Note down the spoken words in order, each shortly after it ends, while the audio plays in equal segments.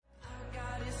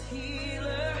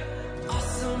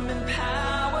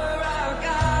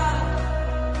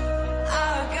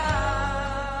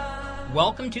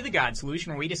Welcome to the God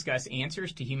Solution, where we discuss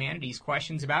answers to humanity's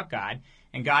questions about God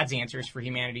and God's answers for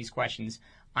humanity's questions.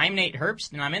 I'm Nate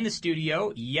Herbst, and I'm in the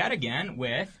studio yet again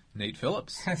with Nate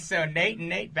Phillips. So Nate and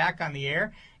Nate back on the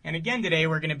air. And again today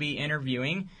we're going to be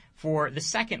interviewing for the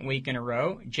second week in a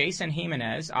row Jason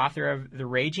Jimenez, author of The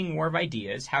Raging War of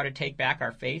Ideas, How to Take Back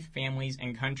Our Faith, Families,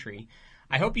 and Country.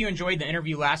 I hope you enjoyed the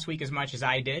interview last week as much as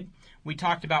I did. We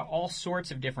talked about all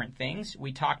sorts of different things.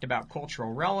 We talked about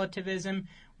cultural relativism.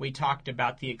 We talked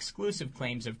about the exclusive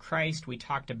claims of Christ. We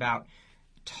talked about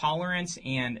tolerance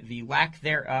and the lack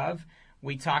thereof.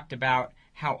 We talked about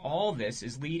how all this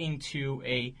is leading to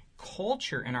a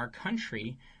culture in our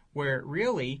country where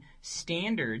really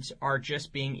standards are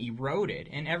just being eroded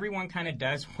and everyone kind of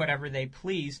does whatever they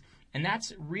please, and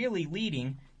that's really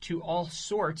leading to all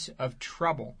sorts of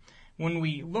trouble. When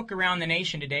we look around the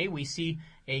nation today, we see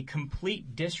a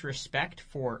complete disrespect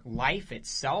for life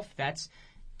itself. That's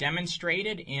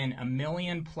demonstrated in 1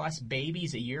 million plus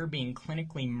babies a year being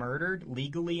clinically murdered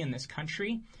legally in this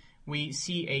country. We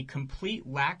see a complete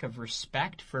lack of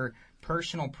respect for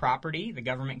personal property. The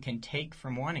government can take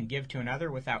from one and give to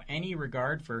another without any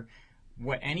regard for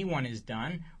what anyone has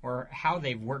done or how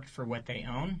they've worked for what they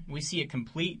own. We see a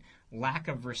complete lack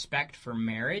of respect for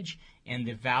marriage and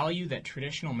the value that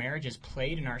traditional marriage has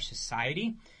played in our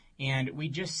society. And we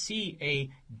just see a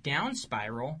down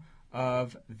spiral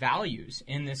of values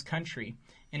in this country.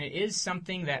 And it is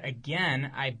something that,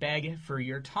 again, I beg for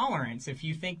your tolerance. If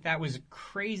you think that was a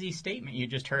crazy statement you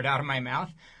just heard out of my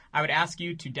mouth, I would ask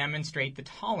you to demonstrate the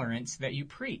tolerance that you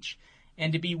preach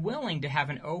and to be willing to have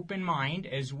an open mind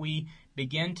as we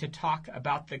begin to talk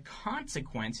about the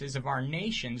consequences of our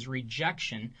nation's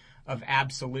rejection of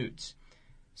absolutes.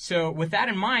 So with that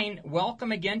in mind,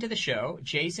 welcome again to the show,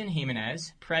 Jason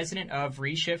Jimenez, president of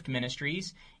Reshift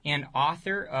Ministries and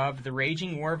author of The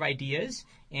Raging War of Ideas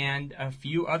and a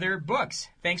few other books.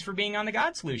 Thanks for being on the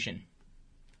God Solution.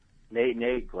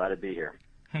 Nate, glad to be here.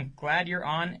 Glad you're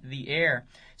on the air.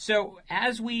 So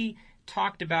as we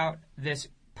talked about this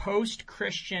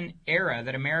post-Christian era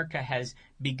that America has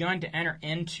begun to enter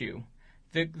into,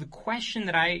 the question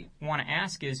that I want to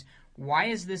ask is, why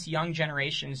is this young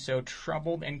generation so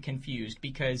troubled and confused?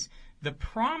 Because the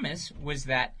promise was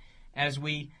that as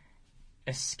we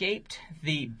escaped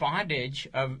the bondage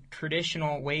of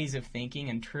traditional ways of thinking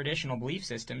and traditional belief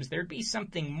systems, there'd be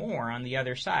something more on the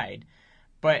other side.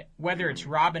 But whether it's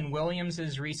Robin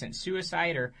Williams' recent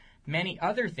suicide or many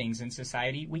other things in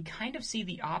society, we kind of see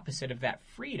the opposite of that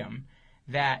freedom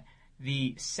that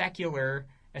the secular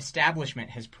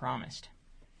establishment has promised.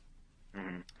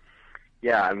 Mm-hmm.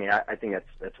 Yeah, I mean, I think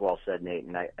that's well said, Nate,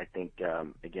 and I think,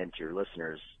 again, to your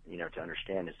listeners, to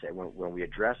understand is that when we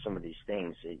address some of these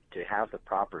things, to have the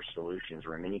proper solutions,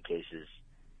 or in many cases,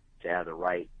 to have the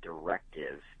right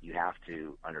directive, you have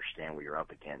to understand what you're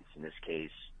up against. In this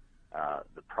case,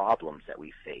 the problems that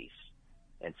we face.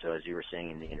 And so, as you were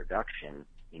saying in the introduction,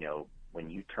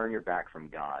 when you turn your back from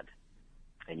God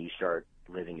and you start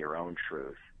living your own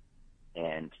truth,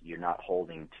 and you're not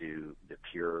holding to the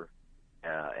pure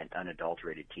and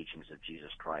unadulterated teachings of Jesus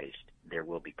Christ, there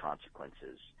will be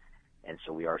consequences. And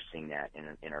so we are seeing that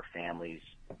in our families,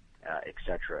 et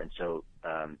cetera. And so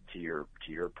to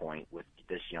your point with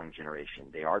this young generation,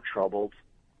 they are troubled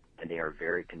and they are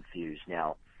very confused.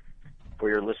 Now, for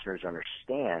your listeners to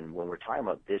understand, when we're talking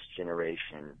about this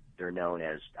generation, they're known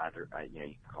as either, you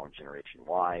can call them Generation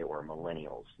Y or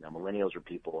millennials. Now, millennials are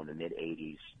people in the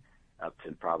mid-'80s up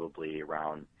to probably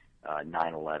around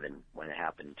 9/11 when it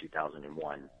happened in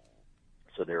 2001.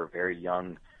 So they're a very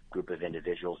young group of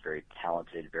individuals, very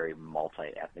talented, very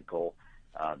multi-ethnical.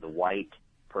 The white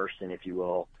person, if you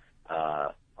will,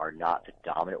 are not the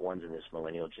dominant ones in this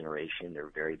millennial generation. They're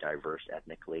very diverse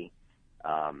ethnically.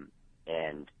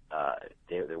 And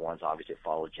they're the ones, obviously, that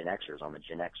follow Gen Xers. I'm a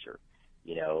Gen Xer.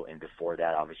 And before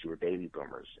that, obviously, were baby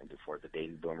boomers. And before the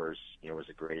baby boomers, was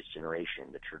the greatest generation,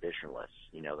 the traditionalists,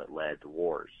 that led the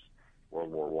wars.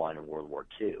 World War I and World War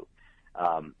II.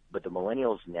 But the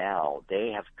millennials now,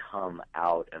 they have come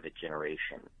out of a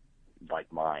generation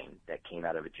like mine that came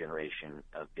out of a generation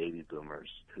of baby boomers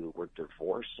who were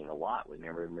divorcing a lot.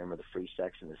 Remember the free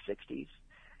sex in the 60s?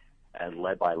 And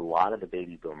led by a lot of the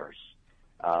baby boomers.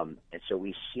 And so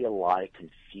we see a lot of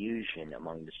confusion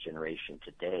among this generation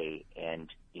today. And,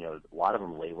 a lot of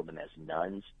them labeled them as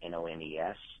nuns,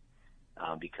 N-O-N-E-S.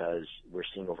 Because we're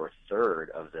seeing over a third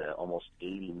of the almost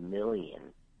 80 million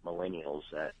millennials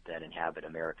that inhabit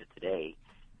America today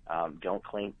don't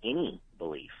claim any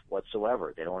belief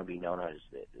whatsoever. They don't want to be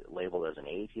labeled as an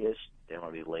atheist. They don't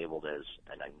want to be labeled as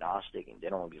an agnostic, and they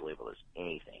don't want to be labeled as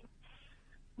anything.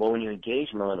 Well, when you engage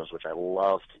millennials, which I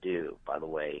love to do, by the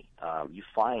way, you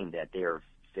find that they are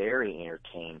very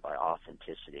entertained by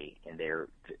authenticity, and they're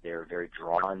very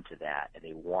drawn to that, and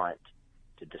they want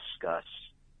to discuss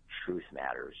truth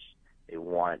matters. They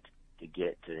want to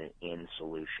get to an end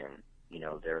solution.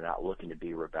 They're not looking to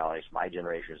be rebellious. My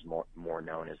generation is more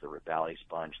known as the rebellious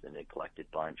bunch, the neglected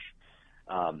bunch.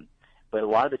 But a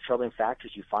lot of the troubling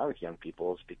factors you find with young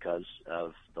people is because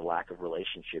of the lack of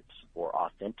relationships or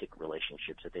authentic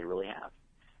relationships that they really have.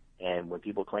 And when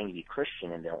people claim to be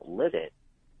Christian and they don't live it,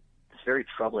 it's very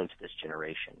troubling to this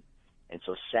generation. And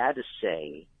so sad to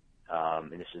say,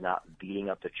 and this is not beating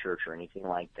up the church or anything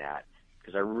like that,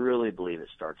 because I really believe it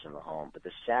starts in the home. But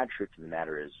the sad truth of the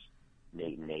matter is,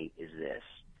 Nate, is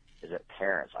that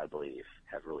parents, I believe,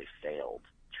 have really failed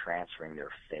transferring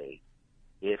their faith,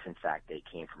 if in fact they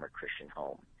came from a Christian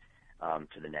home,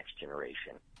 to the next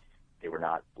generation. They were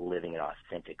not living it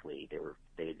authentically.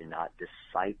 They did not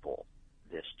disciple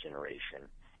this generation.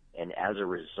 And as a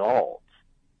result,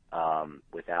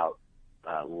 without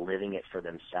living it for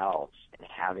themselves and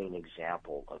having an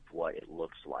example of what it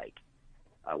looks like,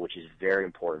 which is very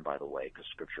important, by the way, because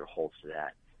Scripture holds to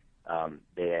that,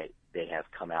 they have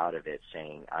come out of it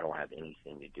saying, I don't have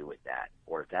anything to do with that.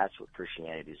 Or if that's what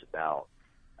Christianity is about,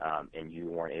 and you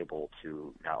weren't able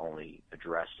to not only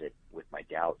address it with my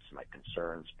doubts and my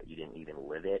concerns, but you didn't even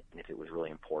live it, and if it was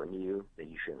really important to you, then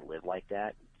you shouldn't live like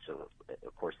that. So,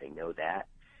 of course, they know that.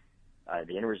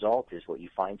 The end result is what you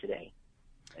find today.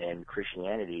 And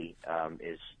Christianity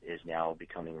is now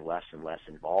becoming less and less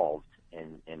involved,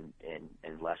 and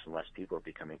less people are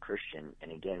becoming Christian.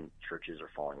 And again, churches are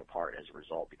falling apart as a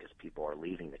result because people are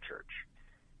leaving the church.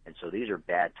 And so these are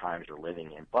bad times we're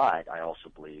living in. But I also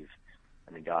believe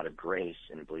in the God of grace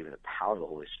and believe in the power of the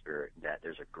Holy Spirit that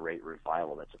there's a great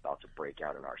revival that's about to break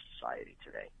out in our society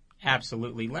today.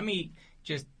 Absolutely. Let me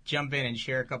just jump in and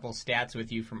share a couple stats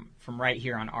with you from right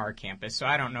here on our campus. So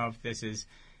I don't know if this is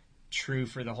true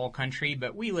for the whole country,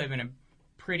 but we live in a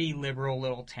pretty liberal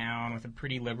little town with a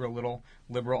pretty liberal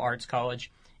arts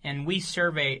college, and we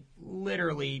survey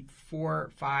literally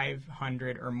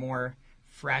 500 or more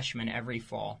freshmen every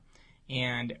fall.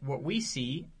 And what we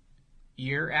see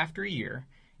year after year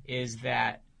is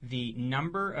that the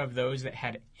number of those that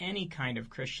had any kind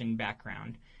of Christian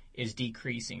background is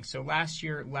decreasing. So last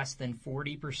year, less than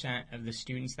 40% of the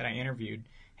students that I interviewed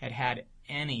had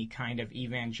any kind of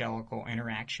evangelical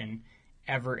interaction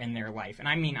ever in their life. And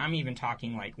I mean, I'm even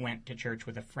talking like went to church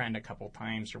with a friend a couple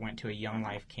times or went to a Young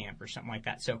Life camp or something like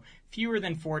that. So fewer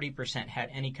than 40% had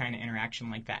any kind of interaction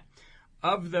like that.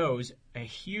 Of those, a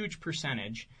huge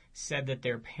percentage said that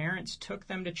their parents took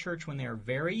them to church when they were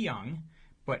very young,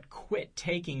 but quit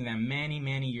taking them many,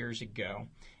 many years ago.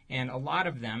 And a lot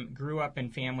of them grew up in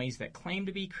families that claim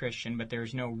to be Christian, but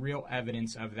there's no real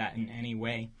evidence of that in any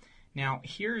way. Now,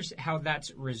 here's how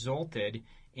that's resulted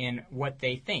in what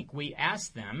they think. We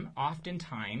ask them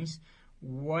oftentimes,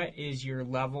 what is your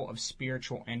level of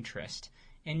spiritual interest?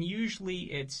 And usually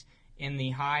it's in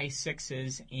the high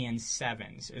 6s and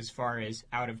 7s as far as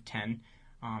out of 10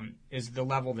 is the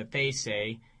level that they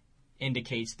say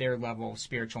indicates their level of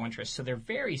spiritual interest. So they're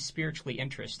very spiritually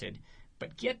interested.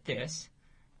 But get this,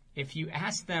 if you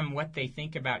ask them what they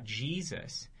think about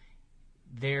Jesus,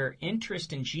 their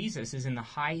interest in Jesus is in the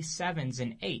high 7s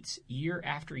and 8s year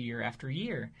after year after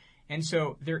year. And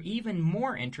so they're even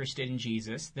more interested in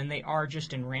Jesus than they are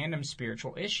just in random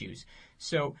spiritual issues.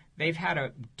 So they've had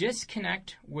a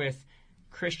disconnect with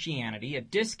Christianity, a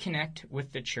disconnect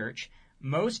with the church.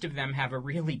 Most of them have a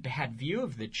really bad view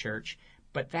of the church,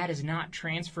 but that is not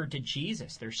transferred to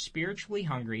Jesus. They're spiritually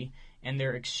hungry, and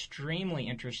they're extremely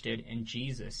interested in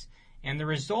Jesus. And the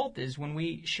result is when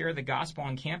we share the gospel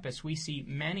on campus, we see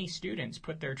many students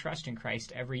put their trust in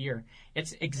Christ every year.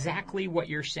 It's exactly what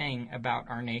you're saying about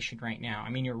our nation right now.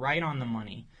 I mean, you're right on the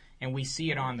money, and we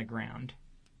see it on the ground.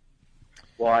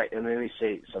 Well, and let me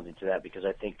say something to that, because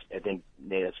I think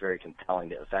Nate, that's very compelling,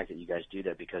 the fact that you guys do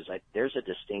that, because there's a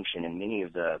distinction in many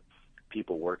of the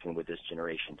people working with this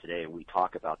generation today. We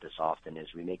talk about this often, is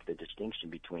we make the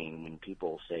distinction between when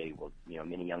people say, well,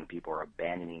 many young people are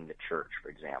abandoning the church, for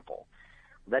example.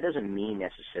 Well, that doesn't mean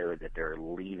necessarily that they're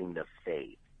leaving the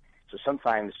faith. So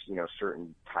sometimes,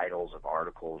 certain titles of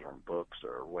articles or books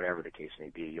or whatever the case may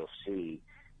be, you'll see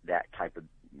that type of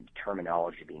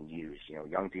terminology being used.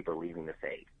 Young people are leaving the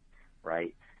faith,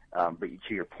 right? But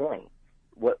to your point,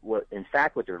 what in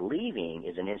fact what they're leaving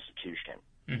is an institution.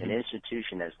 Mm-hmm. An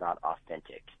institution that's not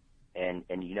authentic. And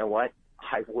you know what?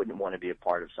 I wouldn't want to be a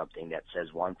part of something that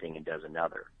says one thing and does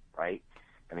another, right?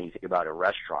 I mean, you think about a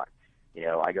restaurant.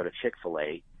 I go to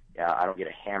Chick-fil-A, I don't get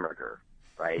a hamburger,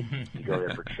 right? You go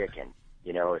there for chicken.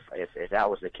 If that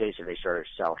was the case, if they started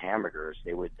to sell hamburgers,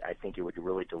 I think it would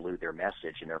really dilute their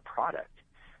message and their product.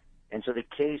 And so the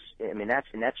case, I mean, that's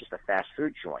just a fast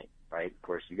food joint, right? Of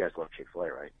course, you guys love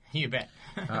Chick-fil-A, right? You bet.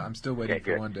 I'm still waiting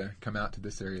for one to come out to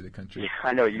this area of the country. Yeah,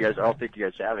 I know you guys. I don't think you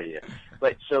guys have it yet.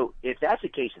 But so if that's the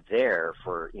case there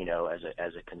for,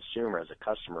 as a consumer, as a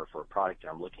customer for a product that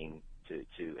I'm looking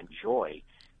to enjoy,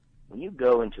 when you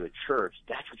go into a church,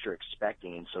 that's what you're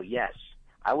expecting. And so, yes,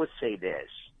 I would say this,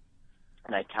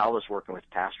 and I tell this working with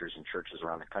pastors in churches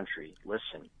around the country,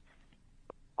 listen,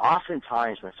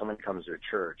 oftentimes when someone comes to a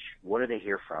church, what do they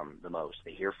hear from the most?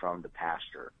 They hear from the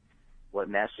pastor. What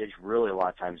message? Really, a lot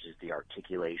of times is the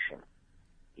articulation.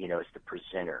 It's the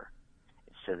presenter.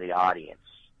 It's to the audience,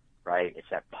 right? It's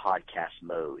that podcast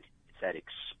mode. It's that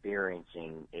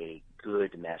experiencing a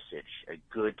good message, a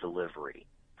good delivery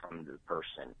from the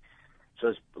person.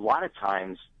 So a lot of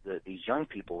times these young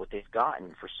people, what they've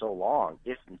gotten for so long,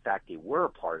 if in fact they were a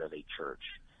part of a church,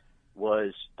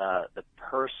 was the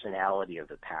personality of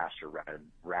the pastor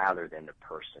rather than the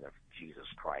person of Jesus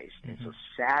Christ. Mm-hmm. And so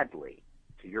sadly,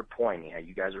 to your point,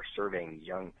 you guys are surveying these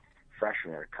young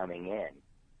freshmen that are coming in.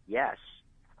 Yes,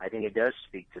 I think it does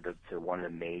speak to one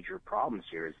of the major problems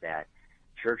here is that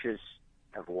churches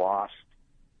have lost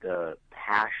the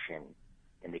passion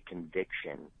and the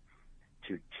conviction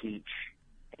to teach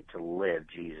and to live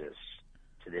Jesus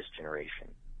to this generation.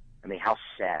 I mean, how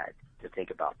sad to think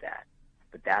about that.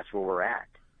 But that's where we're at.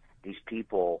 These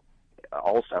people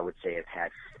also, I would say, have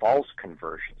had false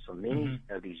conversions. So many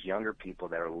of these younger people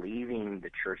that are leaving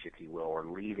the church, if you will, or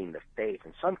leaving the faith,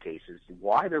 in some cases,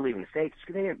 why they're leaving the faith is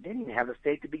because they didn't even have the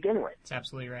faith to begin with. That's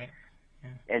absolutely right.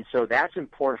 Yeah. And so that's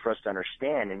important for us to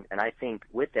understand. And I think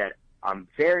with that, I'm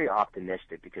very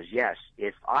optimistic because, yes,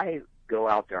 if I go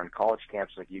out there on college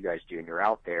camps like you guys do and you're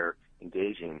out there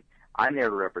engaging, I'm there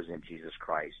to represent Jesus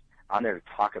Christ. I'm there to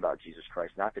talk about Jesus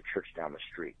Christ, not the church down the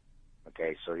street.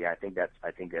 Okay, so yeah, I think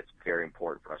that's very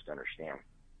important for us to understand.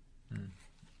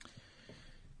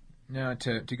 Now,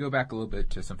 to go back a little bit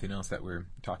to something else that we're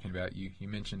talking about, you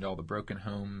mentioned all the broken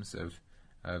homes of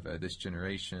this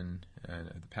generation,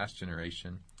 the past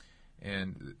generation,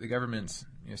 and the government's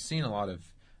seen a lot of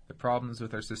the problems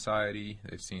with our society.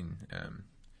 They've seen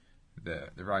the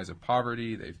rise of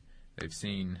poverty. They've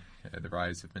seen the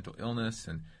rise of mental illness,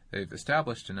 and they've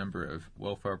established a number of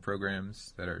welfare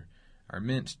programs that are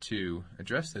meant to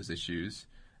address those issues.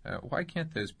 Why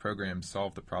can't those programs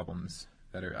solve the problems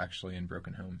that are actually in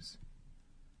broken homes?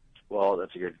 Well,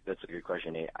 that's a good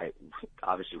question, Nate.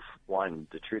 Obviously, one,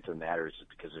 the truth of the matter is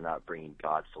because they're not bringing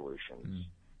God solutions.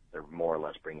 They're more or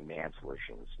less bringing man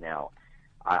solutions. Now,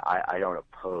 I don't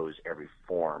oppose every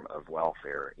form of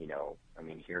welfare. I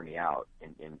mean, hear me out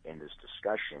in this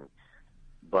discussion.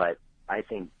 But I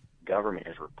think government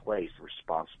has replaced the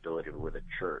responsibility of what the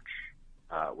church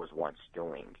was once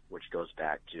doing, which goes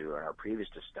back to our previous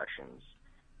discussions.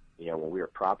 When we were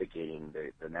propagating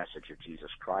the message of Jesus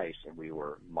Christ and we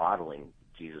were modeling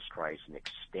Jesus Christ and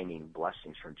extending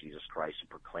blessings from Jesus Christ and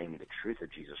proclaiming the truth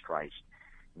of Jesus Christ,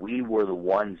 we were the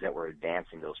ones that were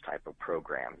advancing those type of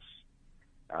programs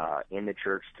in the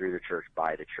church, through the church,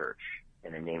 by the church,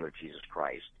 in the name of Jesus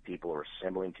Christ. People are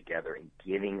assembling together and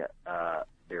giving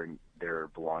their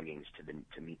belongings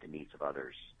to meet the needs of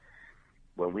others.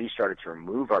 When we started to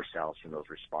remove ourselves from those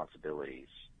responsibilities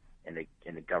and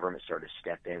the government started to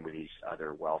step in with these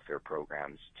other welfare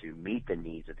programs to meet the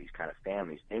needs of these kind of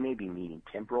families, they may be meeting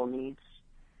temporal needs,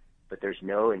 but there's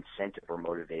no incentive or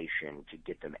motivation to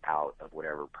get them out of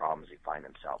whatever problems they find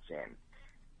themselves in.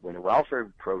 When the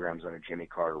welfare programs under Jimmy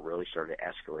Carter really started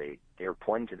to escalate, they were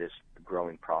pointing to this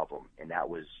growing problem, and that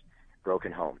was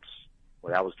broken homes.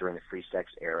 Well, that was during the free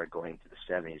sex era going into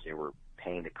the 70s. They were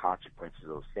paying the consequences of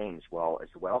those things. Well, as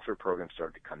the welfare programs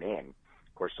started to come in,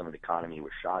 of course, some of the economy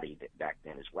was shoddy back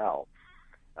then as well.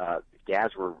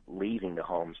 Dads were leaving the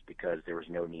homes because there was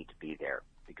no need to be there,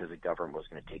 because the government was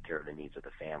going to take care of the needs of the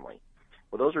family.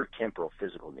 Well, those are temporal,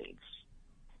 physical needs.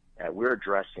 We're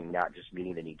addressing not just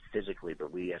meeting the needs physically,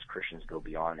 but we as Christians go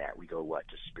beyond that. We go,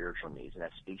 to spiritual needs. And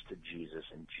that speaks to Jesus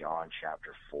in John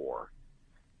chapter 4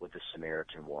 with the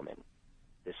Samaritan woman,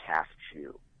 this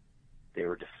half-Jew. They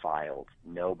were defiled.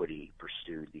 Nobody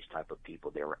pursued these type of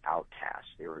people. They were outcasts.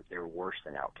 They were worse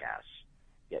than outcasts.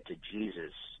 Yet to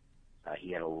Jesus,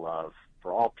 he had a love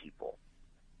for all people,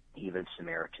 even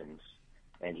Samaritans.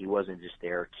 And he wasn't just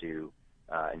there to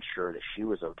ensure that she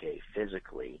was okay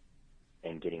physically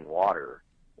and getting water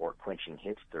or quenching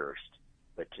his thirst,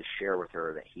 but to share with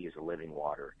her that he is a living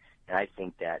water. And I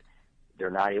think that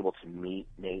they're not able to meet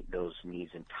those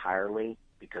needs entirely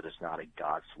because it's not a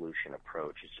God solution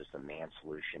approach. It's just a man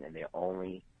solution, and they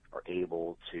only are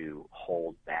able to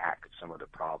hold back some of the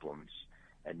problems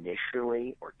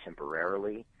initially or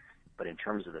temporarily, but in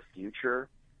terms of the future,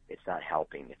 it's not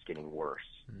helping. It's getting worse.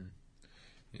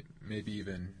 Maybe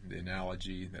even the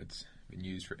analogy that's been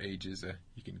used for ages,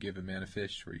 you can give a man a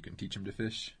fish or you can teach him to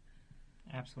fish.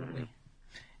 Absolutely.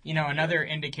 You know, another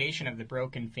indication of the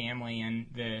broken family and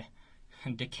the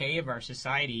decay of our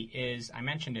society is, I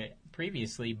mentioned it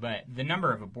previously, but the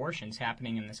number of abortions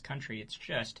happening in this country, it's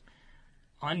just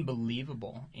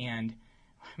unbelievable. And,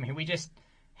 I mean, we just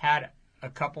had a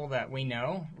couple that we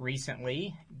know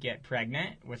recently get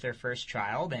pregnant with their first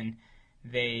child, and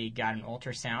they got an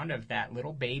ultrasound of that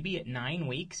little baby at 9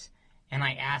 weeks, and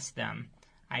I asked them,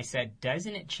 I said,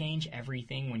 doesn't it change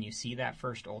everything when you see that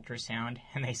first ultrasound?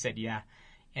 And they said, yeah.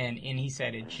 And he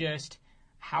said, it just,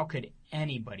 how could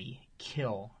anybody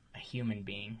kill a human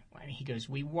being? And he goes,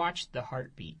 we watched the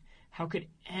heartbeat. How could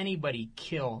anybody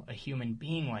kill a human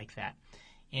being like that?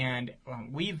 And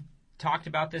we've talked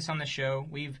about this on the show.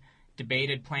 We've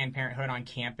debated Planned Parenthood on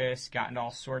campus, gotten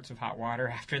all sorts of hot water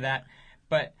after that.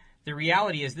 But the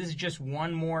reality is this is just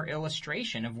one more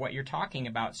illustration of what you're talking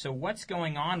about. So what's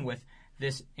going on with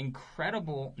this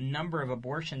incredible number of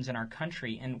abortions in our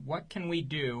country, and what can we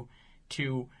do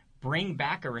to bring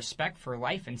back a respect for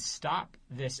life and stop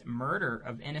this murder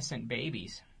of innocent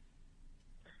babies?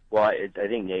 Well, I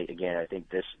think, Nate, again, I think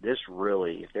this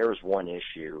really, if there was one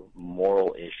issue,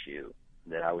 moral issue,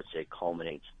 that I would say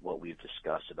culminates what we've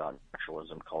discussed about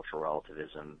naturalism, cultural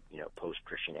relativism,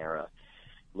 post-Christian era,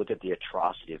 look at the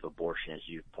atrocity of abortion, as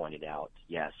you pointed out.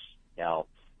 Yes. Now,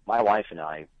 my wife and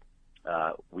I,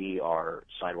 we are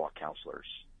sidewalk counselors.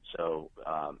 So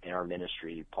in our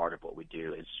ministry, part of what we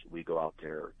do is we go out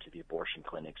there to the abortion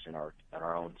clinics in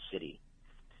our own city,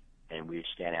 and we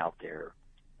stand out there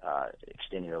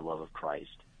extending the love of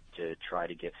Christ to try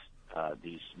to get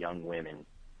these young women,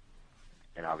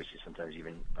 and obviously sometimes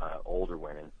even older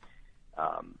women,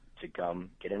 to come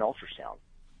get an ultrasound.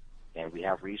 And we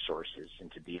have resources,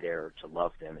 and to be there to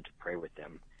love them and to pray with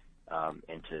them,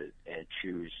 and to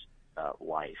choose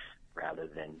life rather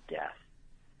than death.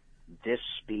 This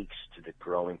speaks to the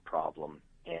growing problem,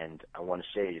 and I want to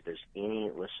say if there's any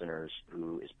listeners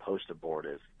who is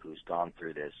post-abortive, who's gone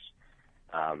through this,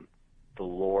 the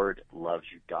Lord loves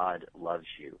you. God loves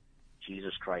you.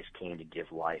 Jesus Christ came to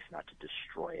give life, not to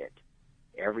destroy it.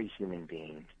 Every human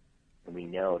being, and we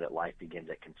know that life begins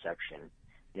at conception.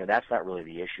 That's not really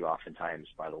the issue oftentimes,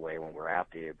 by the way, when we're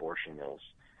at the abortion mills.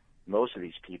 Most of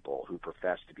these people who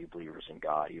profess to be believers in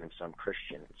God, even some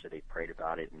Christians, so they prayed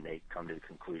about it and they come to the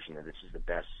conclusion that this is the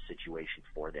best situation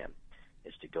for them,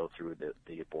 is to go through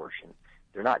the abortion.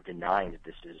 They're not denying that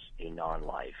this is a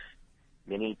non-life.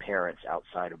 Many parents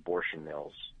outside abortion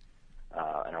mills,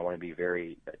 and I want to be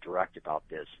very direct about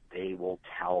this, they will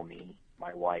tell me,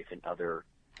 my wife and other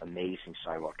amazing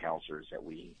sidewalk counselors that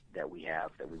we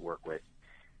work with,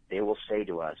 they will say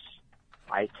to us,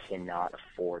 I cannot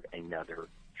afford another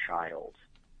child.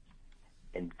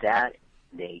 And that,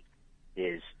 Nate,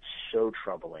 is so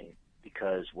troubling,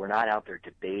 because we're not out there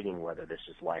debating whether this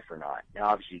is life or not. Now,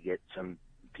 obviously, you get some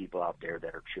people out there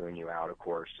that are chewing you out, of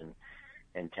course,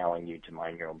 and telling you to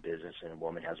mind your own business, and a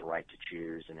woman has a right to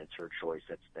choose, and it's her choice.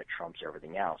 That trumps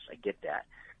everything else. I get that.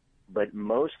 But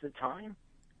most of the time,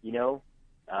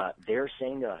 they're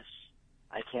saying to us,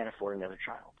 I can't afford another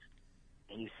child.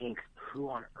 And you think, who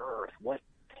on earth, what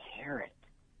parent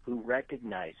who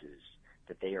recognizes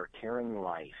that they are carrying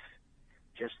life,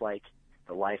 just like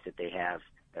the life that they have,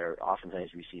 that are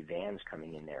oftentimes we see vans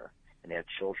coming in there, and they have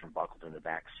children buckled in the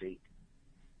back seat.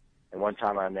 And one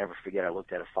time, I'll never forget, I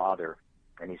looked at a father,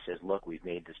 and he says, look, we've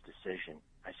made this decision.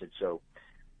 I said, so,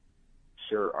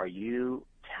 sir, are you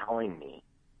telling me,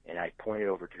 and I pointed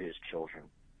over to his children,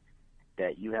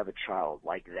 that you have a child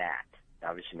like that,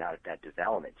 obviously not at that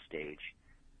development stage,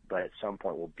 but at some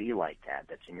point will be like that,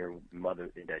 that's in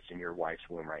your wife's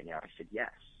womb right now? I said,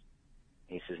 yes.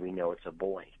 And he says, we know it's a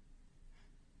boy.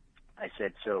 I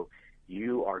said, so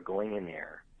you are going in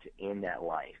there to end that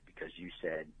life because you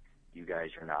said you guys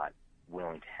are not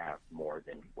willing to have more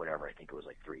than whatever, I think it was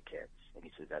like 3 kids. And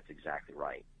he said, that's exactly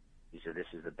right. He said,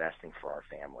 this is the best thing for our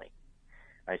family.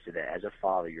 I said that as a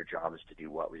father, your job is to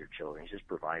do what with your children? He says,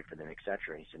 provide for them,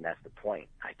 etc. He said, that's the point.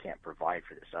 I can't provide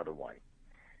for this other one.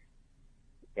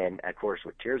 And, of course,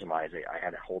 with tears in my eyes, I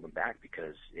had to hold them back,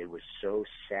 because it was so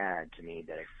sad to me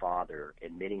that a father,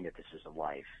 admitting that this is a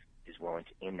life, is willing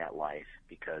to end that life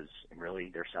because really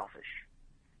they're selfish.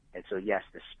 And so, yes,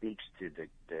 this speaks to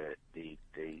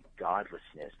the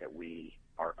godlessness that we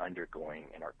are undergoing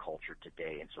in our culture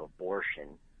today. And so abortion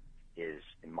is,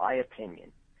 in my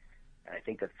opinion, and I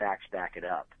think the facts back it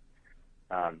up,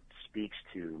 speaks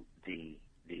to the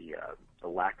the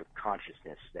lack of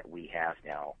consciousness that we have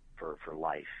now for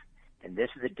life. And this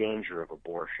is the danger of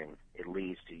abortion. It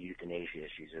leads to euthanasia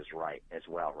issues as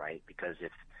well, right? Because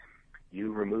if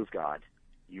you remove God,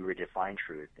 you redefine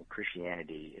truth, and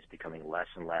Christianity is becoming less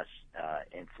and less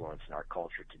influence in our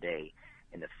culture today,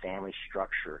 and the family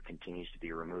structure continues to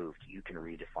be removed, you can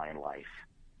redefine life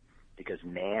because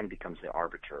man becomes the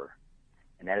arbiter.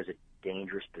 And that is a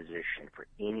dangerous position for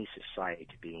any society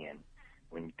to be in.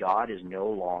 When God is no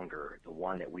longer the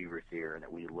one that we revere and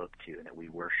that we look to and that we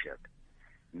worship,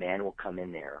 man will come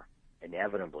in there.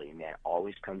 Inevitably, man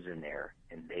always comes in there,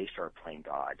 and they start playing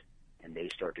God, and they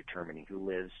start determining who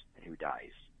lives and who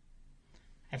dies.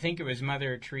 I think it was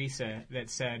Mother Teresa that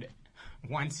said,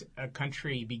 once a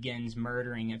country begins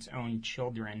murdering its own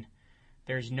children,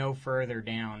 there's no further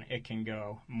down it can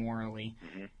go morally.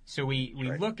 Mm-hmm. So we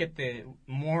look at the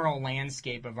moral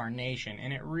landscape of our nation,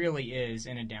 and it really is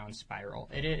in a down spiral.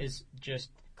 It is just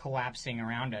collapsing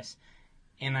around us.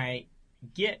 And I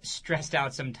get stressed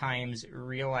out sometimes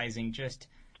realizing just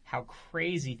how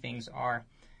crazy things are.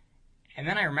 And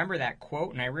then I remember that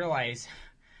quote, and I realize,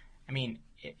 I mean,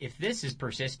 if this is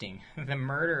persisting, the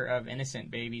murder of innocent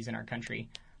babies in our country,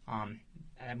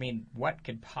 I mean, what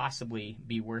could possibly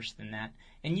be worse than that?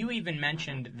 And you even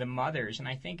mentioned the mothers, and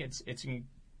I think it's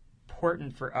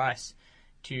important for us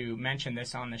to mention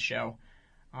this on the show.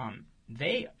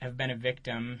 They have been a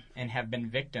victim and have been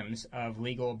victims of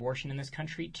legal abortion in this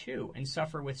country too, and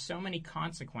suffer with so many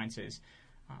consequences.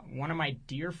 One of my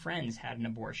dear friends had an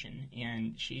abortion,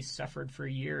 and she suffered for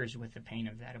years with the pain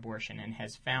of that abortion and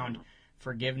has found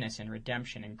forgiveness and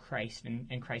redemption in Christ,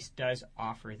 and Christ does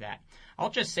offer that. I'll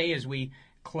just say as we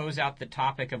close out the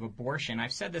topic of abortion,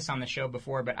 I've said this on the show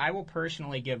before, but I will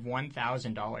personally give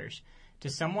 $1,000 to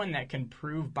someone that can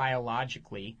prove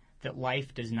biologically that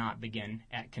life does not begin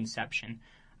at conception.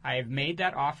 I have made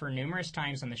that offer numerous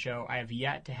times on the show. I have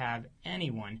yet to have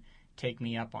anyone take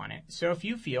me up on it. So if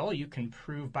you feel you can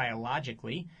prove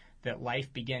biologically that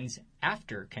life begins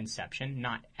after conception,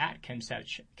 not at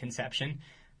conception,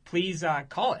 please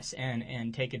call us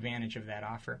and take advantage of that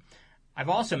offer. I've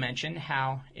also mentioned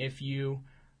how if you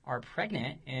are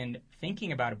pregnant and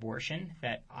thinking about abortion,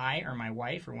 that I or my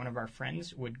wife or one of our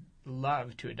friends would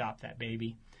love to adopt that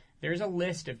baby. There's a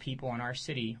list of people in our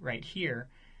city right here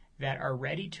that are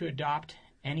ready to adopt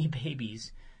any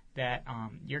babies that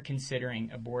you're considering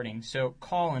aborting. So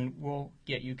call and we'll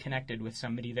get you connected with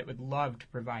somebody that would love to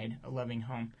provide a loving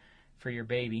home for your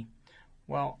baby.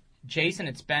 Well, Jason,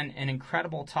 it's been an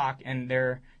incredible talk, and there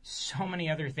are so many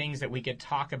other things that we could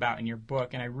talk about in your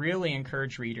book, and I really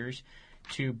encourage readers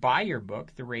to buy your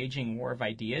book, The Raging War of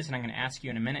Ideas, and I'm going to ask you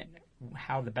in a minute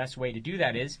how the best way to do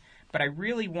that is, but I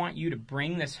really want you to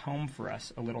bring this home for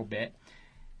us a little bit.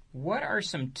 What are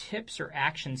some tips or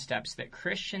action steps that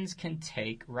Christians can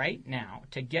take right now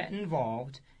to get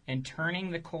involved in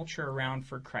turning the culture around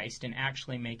for Christ and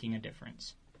actually making a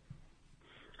difference?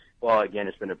 Well, again,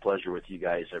 it's been a pleasure with you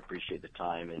guys. I appreciate the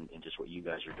time and just what you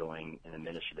guys are doing in the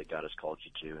ministry that God has called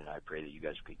you to, and I pray that you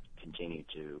guys could continue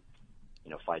to,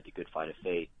 fight the good fight of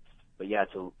faith. But yeah,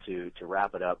 to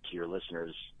wrap it up to your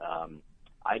listeners,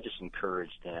 I just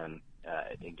encourage them,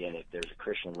 again, if there's a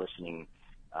Christian listening,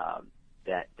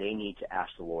 that they need to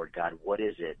ask the Lord, God, what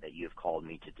is it that you have called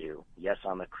me to do? Yes,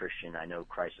 I'm a Christian. I know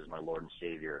Christ is my Lord and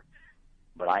Savior.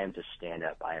 But I am to stand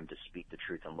up. I am to speak the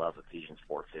truth in love, Ephesians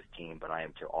 4:15. But I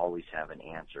am to always have an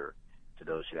answer to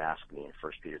those who ask me in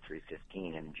 1 Peter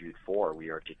 3:15. And in Jude 4, we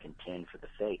are to contend for the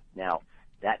faith. Now,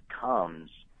 that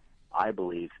comes, I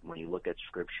believe, when you look at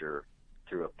Scripture,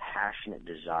 through a passionate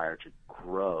desire to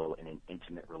grow in an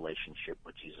intimate relationship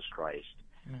with Jesus Christ.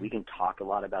 Mm-hmm. We can talk a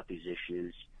lot about these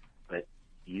issues, but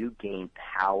you gain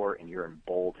power and you're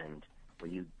emboldened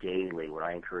when you daily, what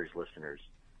I encourage listeners,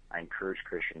 I encourage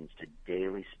Christians to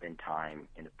daily spend time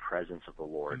in the presence of the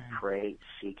Lord. Amen. Pray,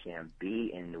 seek Him,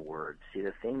 be in the Word. See,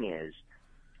 the thing is,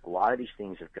 a lot of these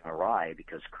things have gone awry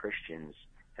because Christians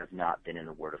have not been in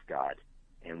the Word of God.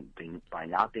 And by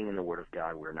not being in the Word of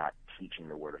God, we're not teaching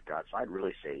the Word of God. So I'd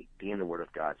really say be in the Word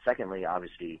of God. Secondly,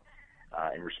 obviously,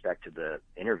 in respect to the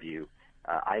interview,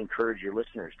 I encourage your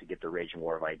listeners to get The Raging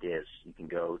War of Ideas. You can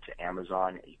go to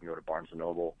Amazon. You can go to Barnes &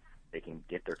 Noble. They can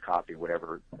get their copy,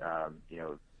 whatever,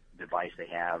 device they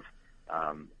have,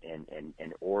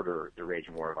 and order The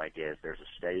Raging War of Ideas. There's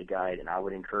a study guide, and I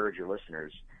would encourage your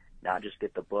listeners not just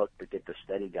get the book, but get the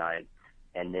study guide,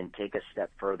 and then take a step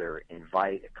further.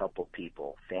 Invite a couple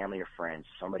people, family or friends,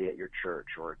 somebody at your church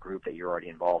or a group that you're already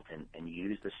involved in, and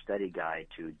use the study guide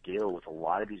to deal with a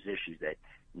lot of these issues that,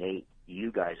 Nate,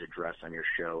 you guys address on your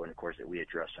show, and of course that we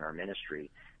address in our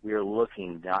ministry. We are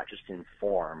looking not just to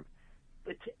inform,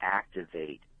 but to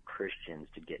activate Christians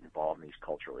to get involved in these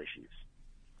cultural issues.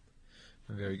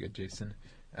 Very good, Jason.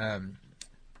 A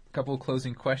couple of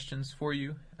closing questions for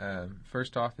you.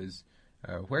 First off is,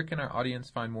 where can our audience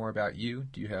find more about you?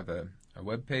 Do you have a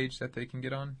web page that they can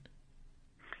get on?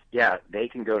 Yeah, they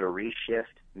can go to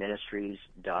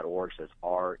reshiftministries.org. So it's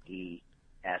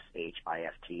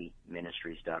RESHIFT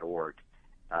ministries.org.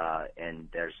 And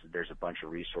there's a bunch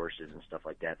of resources and stuff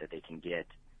like that they can get.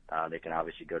 They can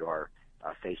obviously go to our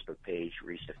Facebook page,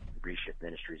 Reshift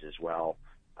Ministries as well,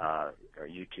 or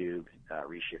YouTube,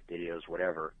 Reshift videos,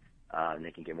 whatever. And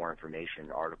they can get more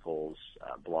information, articles,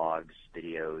 blogs,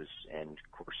 videos, and,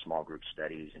 of course, small group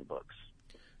studies and books.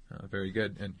 Very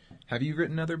good. And have you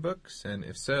written other books? And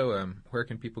if so, where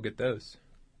can people get those?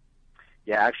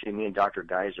 Yeah, actually, me and Dr.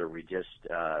 Geiser, we just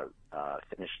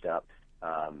finished up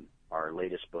our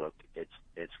latest book.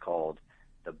 It's called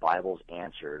The Bible's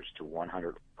Answers to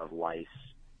 100 of Life's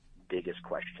Biggest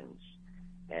Questions.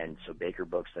 And so Baker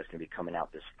Books, that's going to be coming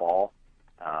out this fall.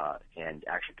 And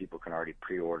actually, people can already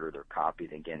pre-order their copy.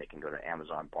 And again, they can go to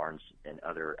Amazon, Barnes, and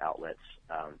other outlets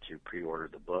to pre-order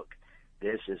the book.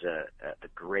 This is a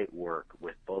great work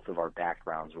with both of our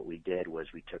backgrounds. What we did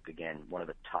was we took, again, one of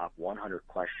the top 100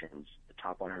 questions,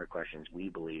 we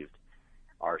believed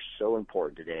are so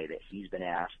important today that he's been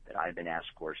asked, that I've been asked,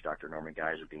 of course, Dr. Norman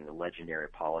Geiser being the legendary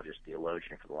apologist,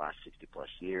 theologian for the last 60-plus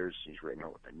years. He's written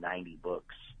over 90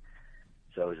 books.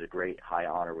 So it was a great high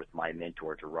honor with my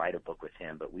mentor to write a book with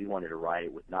him, but we wanted to write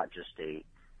it with not just a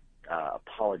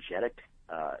apologetic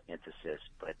emphasis,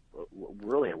 but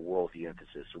really a worldview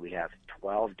emphasis. So we have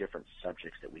 12 different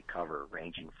subjects that we cover,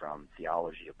 ranging from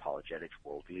theology, apologetics,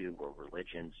 worldview, world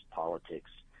religions, politics,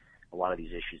 a lot of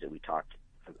these issues that we talked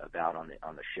about on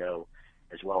the show,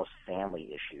 as well as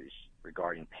family issues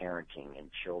regarding parenting and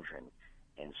children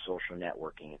and social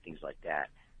networking and things like that.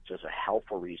 So it's a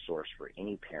helpful resource for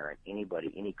any parent,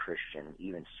 anybody, any Christian,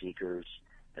 even seekers,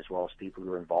 as well as people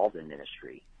who are involved in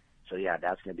ministry. So, yeah,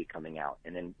 that's going to be coming out.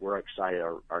 And then we're excited.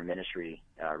 Our ministry,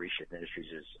 Reshift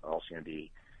Ministries, is also going to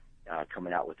be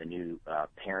coming out with a new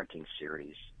parenting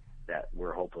series that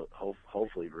we're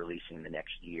hopefully releasing in the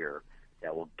next year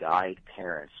that will guide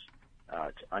parents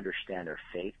to understand their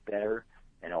faith better,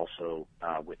 and also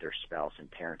with their spouse and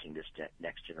parenting this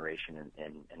next generation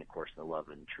and, of course, the love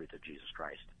and truth of Jesus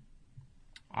Christ.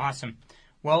 Awesome.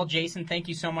 Well, Jason, thank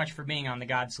you so much for being on The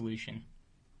God Solution.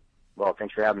 Well,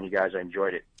 thanks for having me, guys. I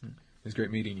enjoyed it. It was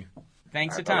great meeting you.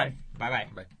 Thanks a ton. Bye-bye.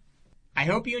 Bye. I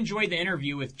hope you enjoyed the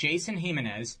interview with Jason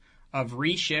Jimenez of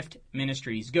Reshift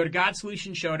Ministries. Go to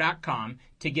GodSolutionShow.com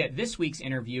to get this week's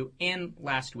interview and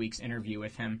last week's interview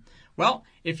with him. Well,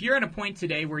 if you're at a point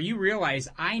today where you realize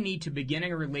I need to begin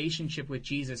a relationship with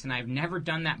Jesus and I've never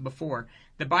done that before,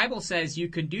 the Bible says you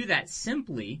can do that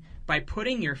simply by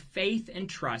putting your faith and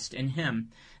trust in Him.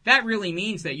 That really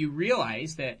means that you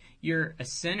realize that you're a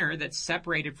sinner that's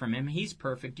separated from Him. He's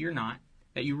perfect, you're not.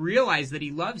 That you realize that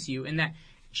He loves you, and that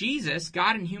Jesus,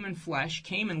 God in human flesh,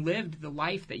 came and lived the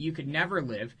life that you could never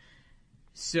live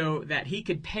so that He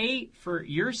could pay for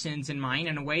your sins and mine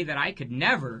in a way that I could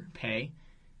never pay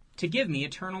to give me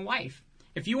eternal life.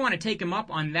 If you want to take Him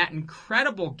up on that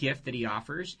incredible gift that He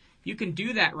offers, you can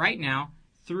do that right now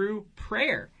through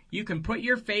prayer. You can put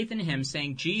your faith in Him,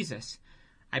 saying, Jesus,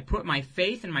 I put my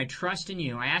faith and my trust in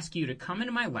you. I ask you to come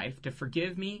into my life to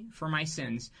forgive me for my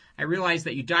sins. I realize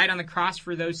that you died on the cross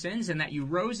for those sins and that you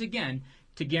rose again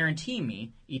to guarantee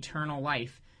me eternal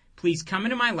life. Please come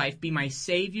into my life, be my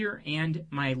Savior and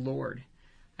my Lord.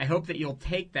 I hope that you'll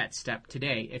take that step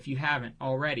today if you haven't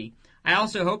already. I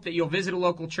also hope that you'll visit a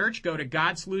local church. Go to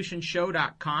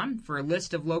GodSolutionShow.com for a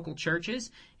list of local churches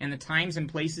and the times and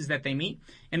places that they meet.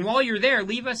 And while you're there,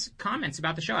 leave us comments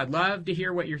about the show. I'd love to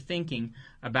hear what you're thinking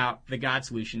about the God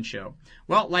Solution Show.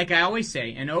 Well, like I always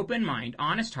say, an open mind,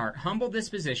 honest heart, humble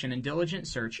disposition, and diligent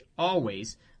search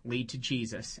always lead to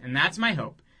Jesus. And that's my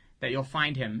hope, that you'll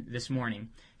find Him this morning.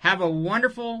 Have a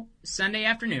wonderful Sunday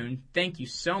afternoon. Thank you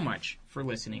so much for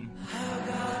listening.